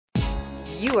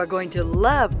You are going to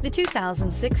love the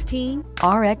 2016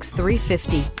 RX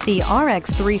 350. The RX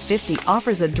 350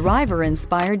 offers a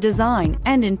driver-inspired design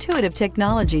and intuitive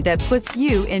technology that puts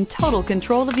you in total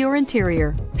control of your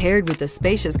interior. Paired with a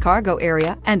spacious cargo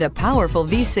area and a powerful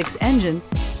V6 engine,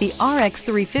 the RX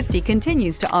 350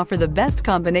 continues to offer the best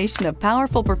combination of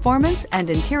powerful performance and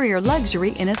interior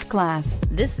luxury in its class.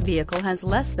 This vehicle has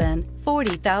less than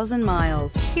 40,000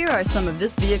 miles. Here are some of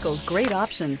this vehicle's great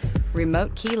options: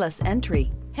 remote keyless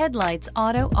entry, headlights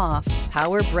auto off,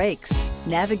 power brakes,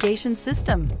 navigation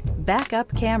system,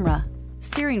 backup camera,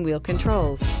 steering wheel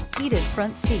controls, heated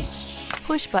front seats,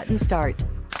 push button start,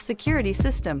 security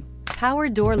system, power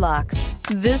door locks.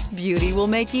 This beauty will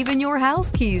make even your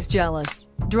house keys jealous.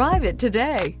 Drive it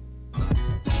today.